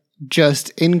have just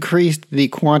increased the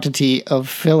quantity of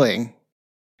filling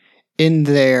in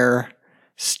their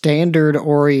standard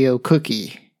Oreo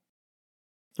cookie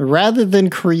rather than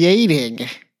creating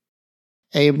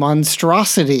a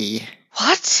monstrosity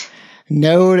What?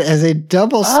 known as a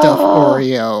double stuff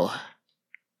Oreo?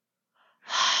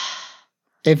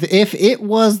 If it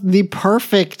was the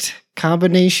perfect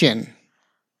combination,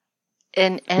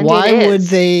 and why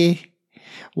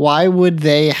would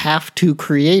they have to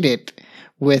create it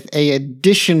with a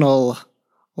additional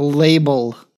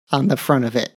label on the front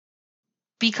of it?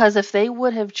 Because if they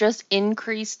would have just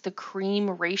increased the cream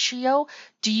ratio,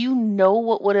 do you know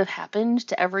what would have happened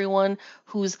to everyone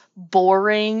who's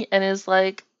boring and is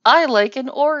like, I like an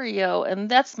Oreo and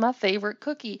that's my favorite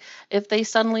cookie? If they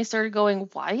suddenly started going,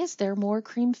 why is there more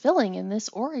cream filling in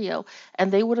this Oreo?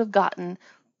 And they would have gotten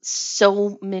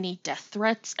so many death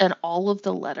threats and all of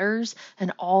the letters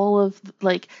and all of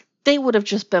they would have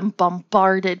just been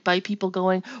bombarded by people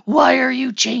going, why are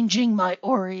you changing my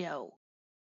Oreo?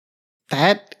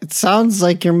 That it sounds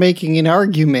like you're making an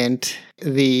argument.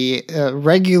 The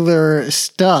regular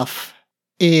stuff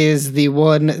is the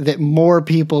one that more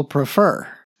people prefer.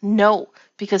 No,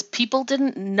 because people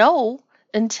didn't know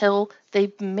until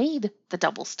they made the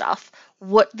double stuff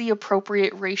what the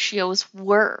appropriate ratios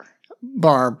were.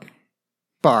 Barb.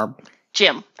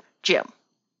 Jim.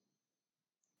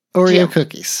 Oreo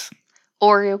cookies.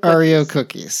 Oreo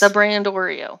cookies. The brand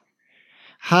Oreo.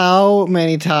 How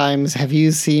many times have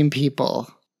you seen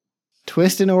people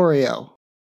twist an Oreo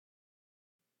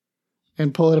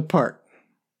and pull it apart.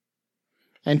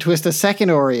 And twist a second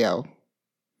Oreo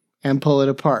and pull it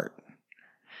apart.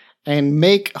 And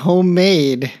make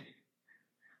homemade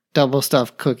double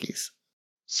stuffed cookies.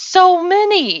 So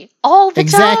many, all the time.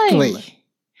 Exactly.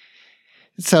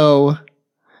 So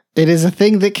it is a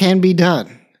thing that can be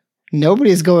done.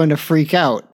 Nobody's going to freak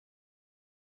out.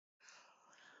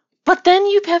 But then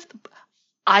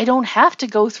I don't have to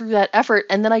go through that effort,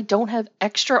 and then I don't have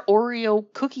extra Oreo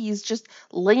cookies just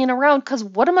laying around, because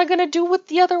what am I going to do with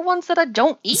the other ones that I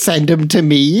don't eat? Send them to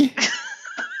me.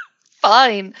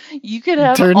 Fine. You can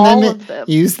have all of them.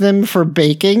 Use them for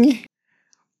baking.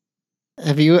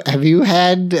 Have you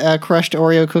had crushed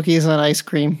Oreo cookies on ice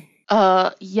cream?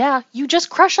 Yeah. You just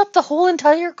crush up the whole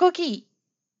entire cookie.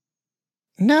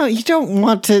 No, you don't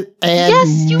want to add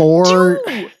more.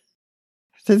 Yes,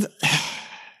 you do.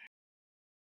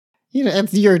 You know,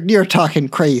 you're talking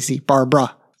crazy,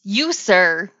 Barbara. You,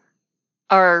 sir,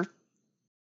 are.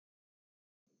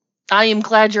 I am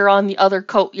glad you're on the other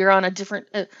coast. You're on a different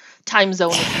time zone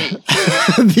with me.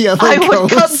 The other I coast.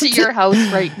 would come to your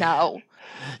house right now.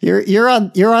 You're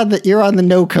on the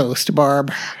no coast,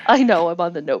 Barb. I know, I'm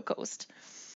on the no coast.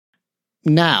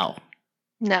 Now.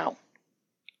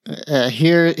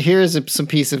 Here's some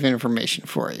piece of information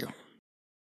for you.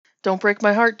 Don't break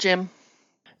my heart, Jim.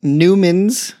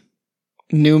 Newman's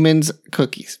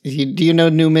cookies. Do you know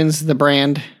Newman's, the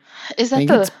brand? Is that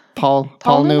the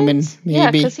Paul Newman? Maybe.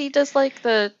 Yeah, because he does like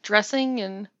the dressing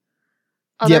and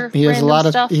other he does a lot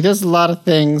stuff. He does a lot of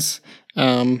things.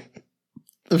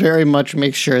 Very much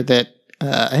make sure that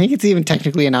I think it's even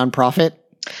technically a nonprofit.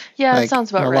 Yeah, that sounds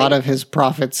about right. A lot of his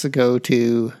profits go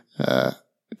to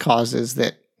causes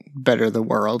that better the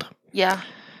world. Yeah.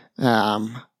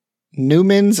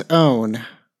 Newman's Own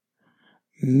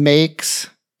makes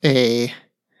a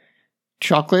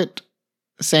chocolate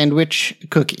sandwich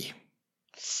cookie.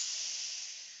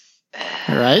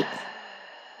 Right?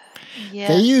 Yeah.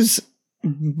 They use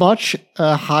much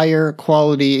higher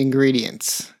quality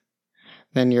ingredients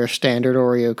than your standard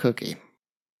Oreo cookie.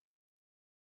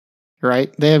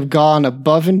 Right? They have gone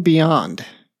above and beyond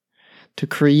to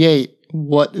create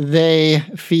what they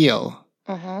feel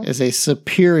is a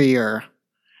superior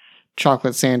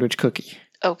chocolate sandwich cookie.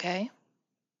 Okay.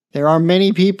 There are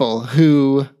many people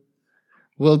who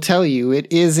will tell you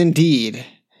it is indeed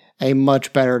a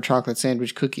much better chocolate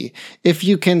sandwich cookie if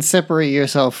you can separate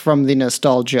yourself from the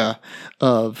nostalgia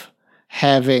of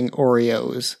having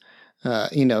Oreos,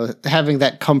 having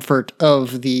that comfort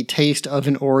of the taste of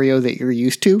an Oreo that you're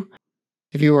used to.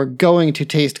 If you are going to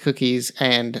taste cookies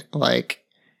and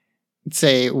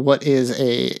say what is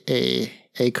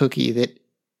a cookie that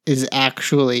is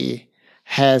actually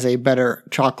has a better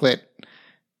chocolate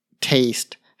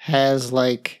taste, has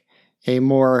a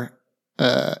more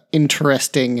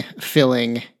interesting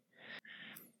filling.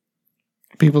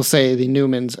 People say the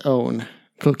Newman's Own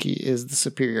cookie is the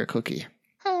superior cookie.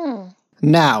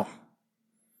 Now,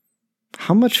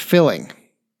 how much filling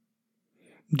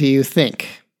do you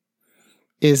think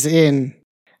is in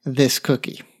this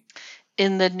cookie?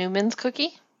 In the Newman's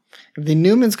cookie? The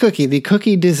Newman's cookie, the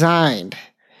cookie designed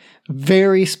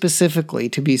very specifically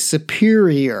to be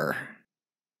superior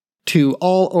to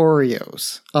all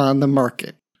Oreos on the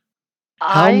market.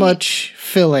 How much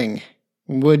filling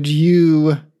would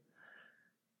you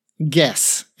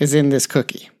guess is in this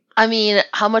cookie? I mean,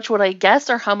 how much would I guess,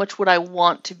 or how much would I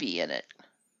want to be in it?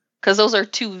 Because those are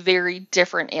two very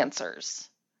different answers.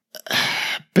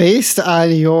 Based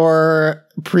on your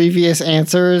previous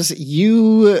answers,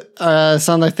 you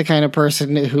sound like the kind of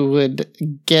person who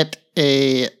would get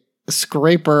a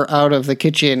scraper out of the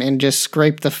kitchen and just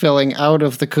scrape the filling out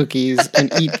of the cookies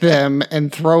and eat them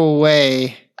and throw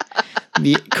away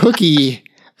the cookie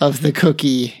of the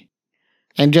cookie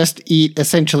and just eat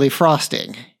essentially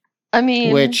frosting. I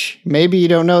mean, which maybe you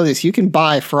don't know this, you can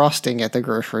buy frosting at the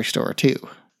grocery store too.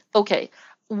 Okay,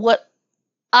 what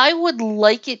I would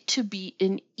like it to be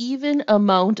an even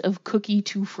amount of cookie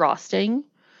to frosting.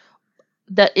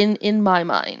 That in my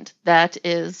mind, that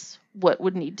is what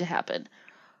would need to happen.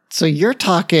 So you're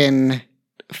talking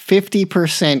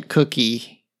 50%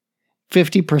 cookie,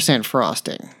 50%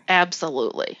 frosting.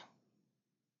 Absolutely.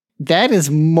 That is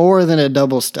more than a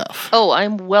double stuff. Oh,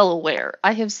 I'm well aware.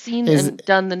 I have seen and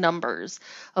done the numbers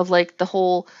of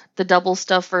the double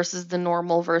stuff versus the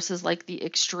normal versus the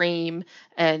extreme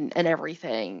and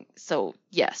everything. So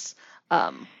yes.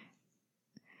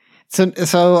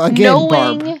 So again,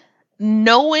 Barb.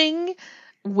 Knowing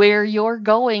where you're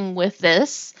going with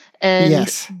this,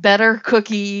 and better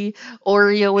cookie,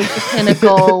 Oreo is the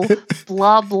pinnacle,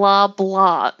 blah, blah,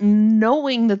 blah.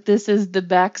 Knowing that this is the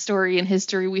backstory and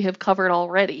history we have covered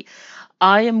already,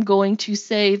 I am going to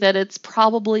say that it's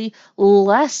probably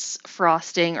less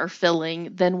frosting or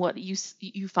filling than what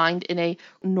you find in a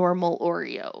normal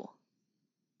Oreo.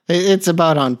 It's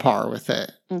about on par with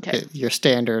it. Okay. Your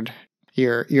standard,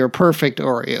 your perfect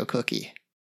Oreo cookie.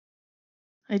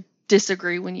 I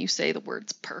disagree when you say the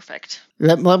words perfect.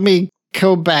 Let me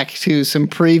go back to some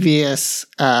previous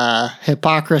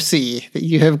hypocrisy that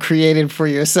you have created for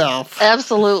yourself.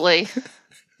 Absolutely.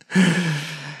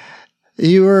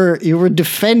 You were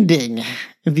defending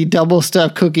the double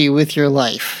stuffed cookie with your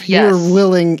life. Yes.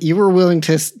 You were willing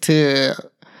to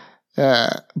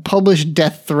publish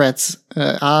death threats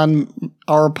on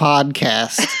our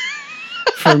podcast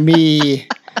for me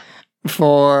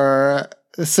for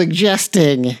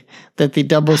suggesting that the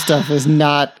double stuff is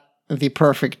not the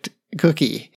perfect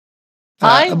cookie.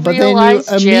 But then you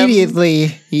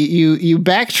immediately you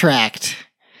backtracked.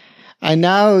 And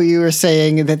now you are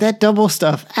saying that double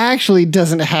stuff actually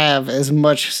doesn't have as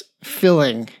much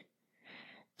filling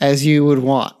as you would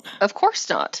want. Of course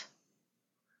not.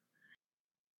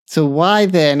 So why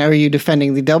then are you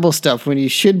defending the double stuff when you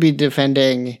should be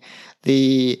defending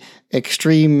the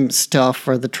extreme stuff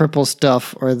or the triple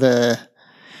stuff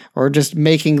or just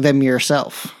making them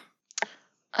yourself?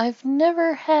 I've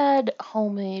never had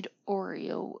homemade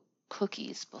Oreo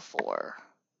cookies before.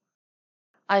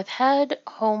 I've had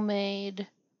homemade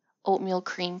oatmeal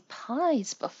cream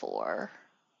pies before.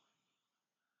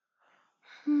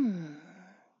 I'm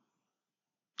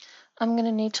going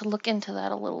to need to look into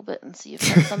that a little bit and see if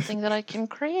that's something that I can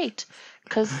create.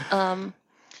 Because,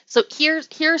 so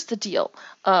here's the deal.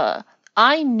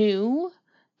 I knew,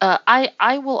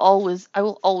 I will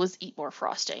always eat more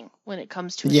frosting when it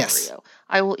comes to an Oreo.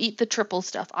 I will eat the triple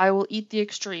stuff. I will eat the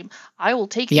extreme. I will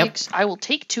take I will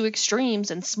take two extremes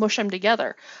and smush them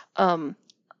together. I'm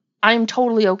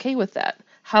totally okay with that.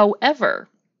 However,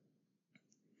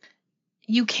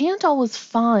 you can't always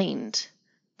find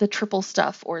the triple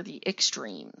stuff or the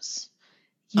extremes.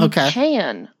 You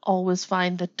can always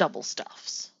find the double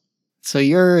stuffs. So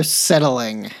you're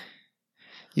settling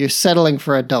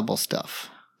for a double stuff.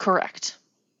 Correct.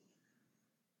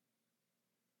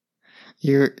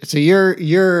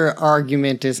 Your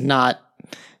argument is not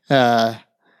that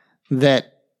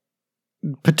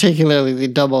particularly the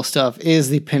double stuff is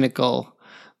the pinnacle,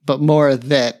 but more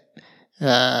that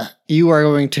you are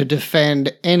going to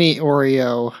defend any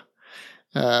Oreo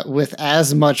with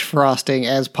as much frosting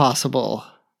as possible.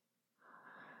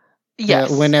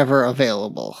 Yes. Whenever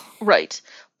available. Right.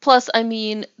 Plus, I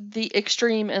mean, the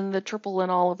extreme and the triple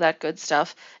and all of that good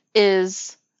stuff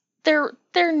is they're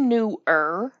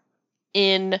newer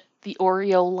in the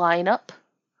Oreo lineup.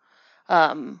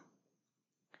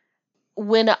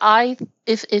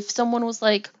 If someone was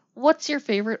like, "What's your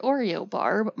favorite Oreo,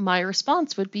 Barb?" my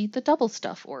response would be the double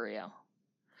stuff Oreo.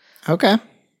 Okay.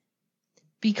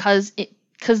 Because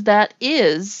that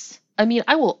is, I mean,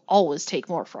 I will always take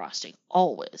more frosting,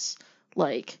 always.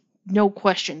 Like, no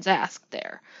questions asked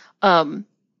there.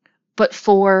 But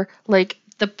for, like,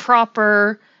 the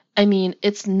proper, I mean,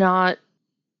 it's not...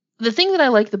 The thing that I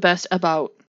like the best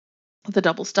about the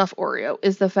double stuff Oreo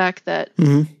is the fact that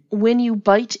when you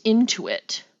bite into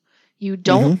it, you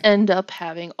don't end up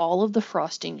having all of the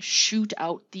frosting shoot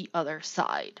out the other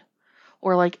side.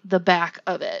 Or, like, the back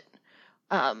of it.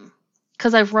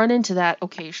 Because I've run into that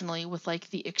occasionally with, like,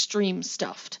 the extreme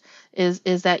stuffed, is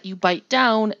that you bite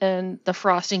down and the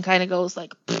frosting kind of goes,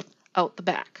 like, out the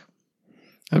back.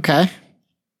 Okay.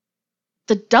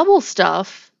 The double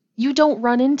stuff, you don't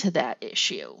run into that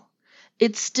issue.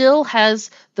 It still has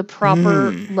the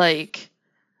proper, like,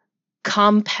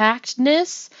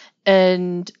 compactness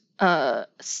and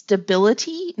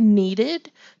stability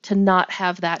needed to not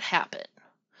have that happen.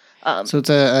 So it's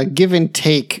a give and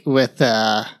take with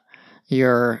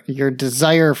your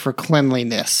desire for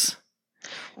cleanliness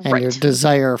and your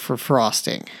desire for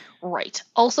frosting. Right.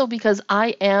 Also, because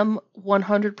I am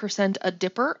 100% a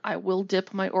dipper, I will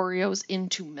dip my Oreos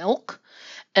into milk.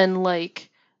 And,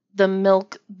 like, the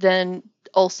milk then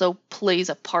also plays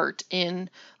a part in,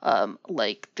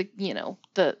 like,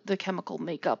 the chemical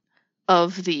makeup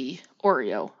of the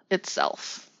Oreo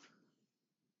itself.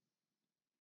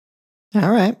 All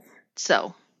right.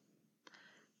 So,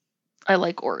 I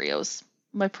like Oreos.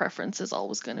 My preference is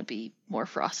always going to be more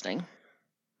frosting.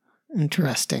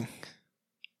 Interesting.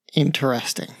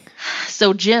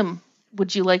 So, Jim,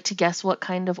 would you like to guess what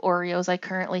kind of Oreos I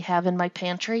currently have in my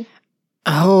pantry?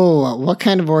 Oh, what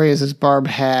kind of Oreos does Barb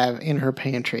have in her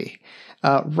pantry?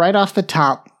 Right off the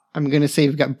top, I'm going to say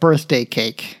you've got birthday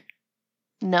cake.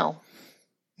 No.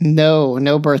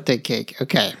 No birthday cake.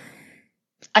 Okay.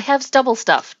 I have double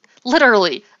stuffed.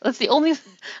 Literally. That's the only...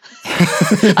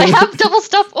 I have double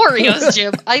stuffed Oreos,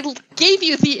 Jim. I gave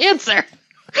you the answer.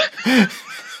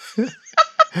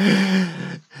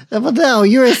 But no,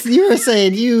 you were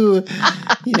saying you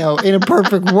know, in a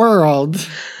perfect world,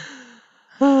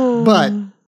 but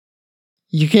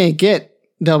you can't get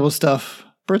double stuff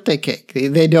birthday cake.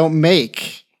 They don't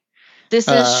make. This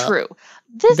is true.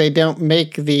 They don't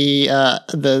make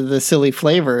the silly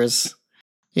flavors.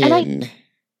 And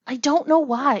I don't know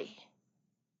why.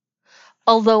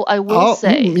 Although I will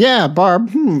say, yeah,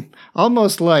 Barb,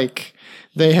 almost like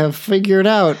they have figured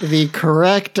out the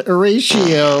correct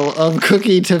ratio of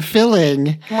cookie to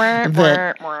filling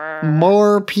that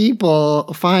more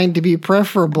people find to be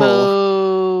preferable.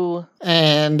 Boo.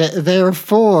 And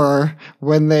therefore,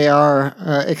 when they are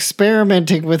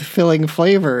experimenting with filling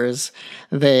flavors,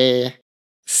 they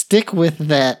stick with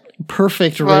that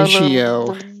perfect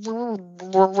ratio.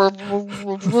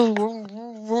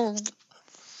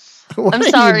 I'm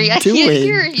sorry, I can't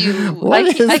hear you.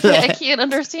 I can't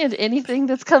understand anything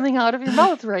that's coming out of your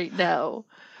mouth right now.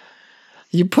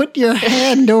 You put your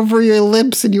hand over your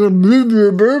lips and you went,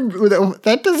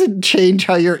 that doesn't change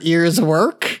how your ears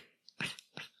work.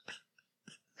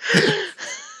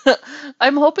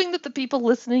 I'm hoping that the people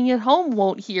listening at home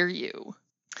won't hear you.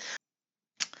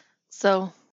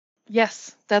 So,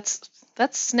 yes, that's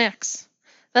snacks.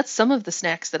 That's some of the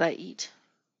snacks that I eat.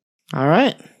 All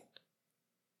right.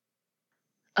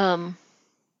 All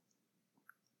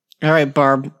right,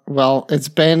 Barb. Well, it's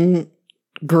been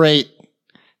great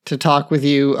to talk with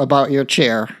you about your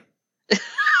chair.